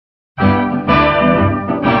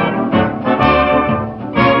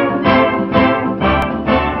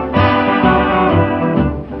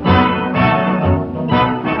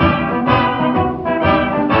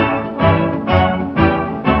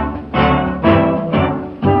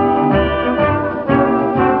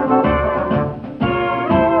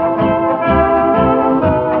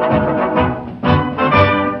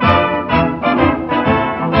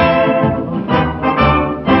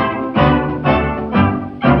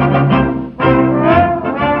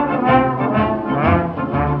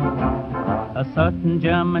certain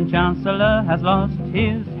German Chancellor has lost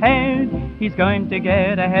his head. He's going to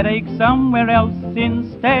get a headache somewhere else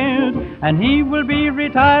instead, and he will be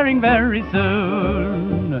retiring very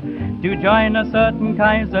soon to join a certain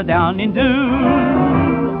Kaiser down in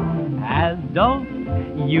Duce. Adolf,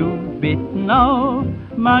 you've bitten off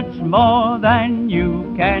much more than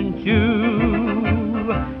you can chew.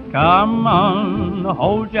 Come on,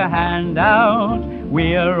 hold your hand out,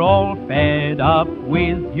 we're all fed up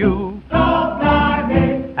with you.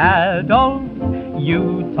 Adolf,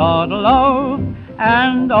 you toddle off,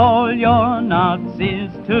 and all your Nazis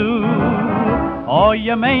too. Or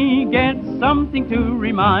you may get something to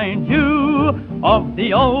remind you of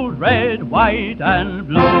the old red, white, and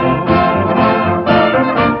blue.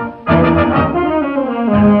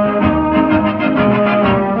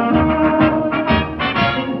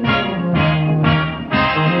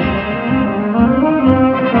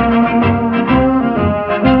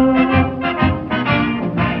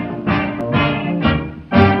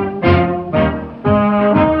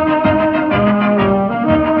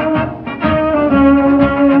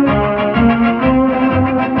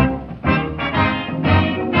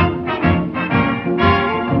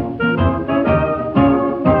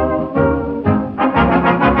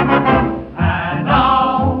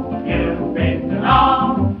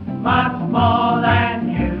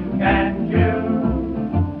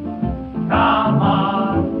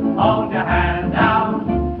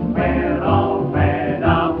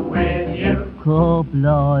 Oh,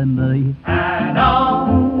 blimey. And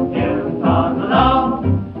all you toddle off,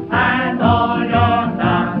 and all your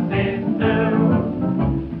Nazis too.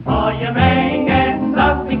 Or you may get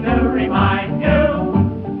something to remind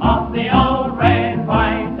you of the old red,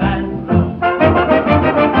 white, and blue.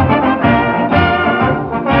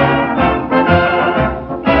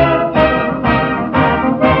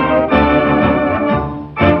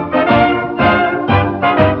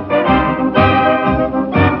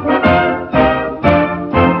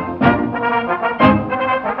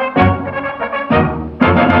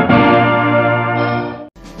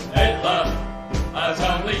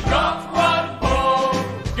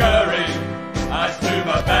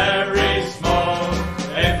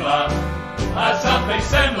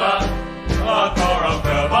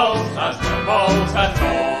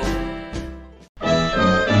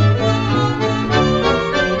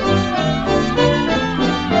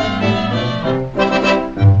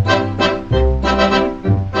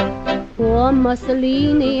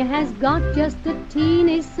 Mussolini has got just a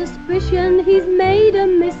teeny suspicion he's made a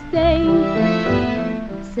mistake,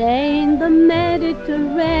 saying the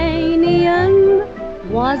Mediterranean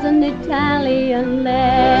was an Italian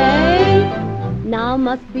lake. Now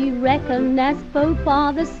must be reckoned as Pope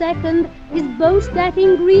Paul II, his boast that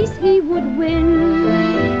in Greece he would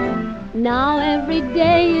win. Now every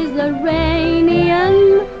day is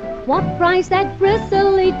Iranian, what price that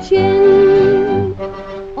bristly chin?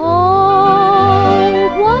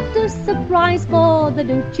 Oh, what a surprise for the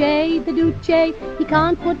Duce, he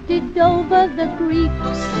can't put it over the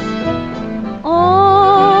Greeks.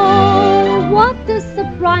 Oh, what a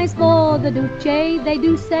surprise for the Duce, they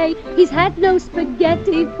do say he's had no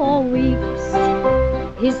spaghetti for weeks.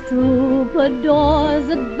 His troubadours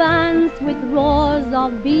advance with roars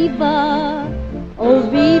of viva, oh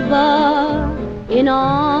viva. In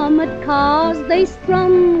armored cars they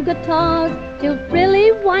strum guitars till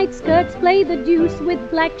frilly white skirts play the deuce with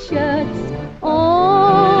black shirts.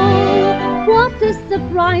 Oh, what a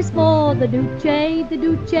surprise for the Duce,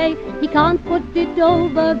 he can't put it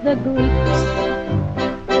over the Greeks.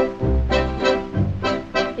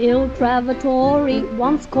 Il Travatore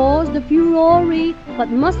once caused a furore, but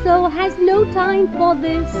Musso has no time for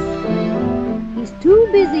this. He's too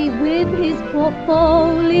busy with his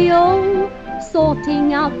portfolio,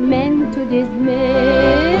 sorting out men to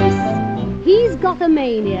dismiss. He's got a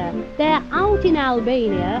mania, they're out in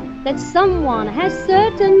Albania, that someone has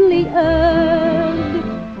certainly earned.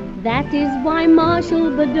 That is why Marshal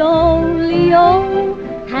Badoglio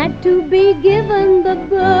had to be given the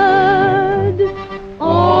bird.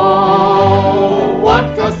 Oh,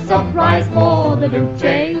 what a surprise for the Duce,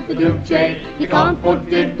 he can't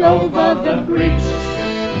put it over the Greeks.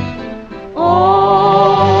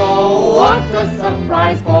 Oh, what a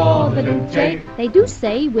surprise for the Duce. They do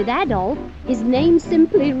say with Adolf, his name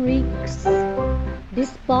simply reeks.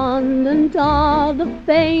 Despondent are the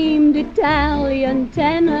famed Italian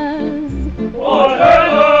tenors. What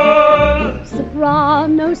tenors?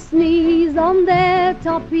 Sopranos sneeze on their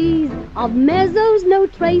top E's, of mezzos no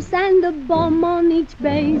trace, and a bomb on each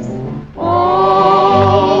bass.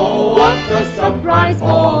 Oh, what a surprise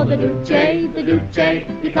for the Duce,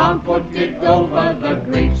 he can't put it over the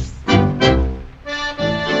Greeks.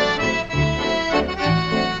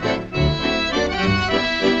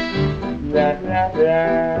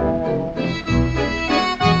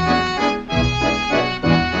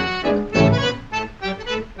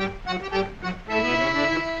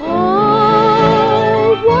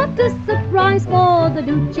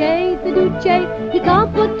 Nietzsche. He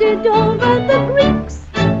can't put it over the Greeks.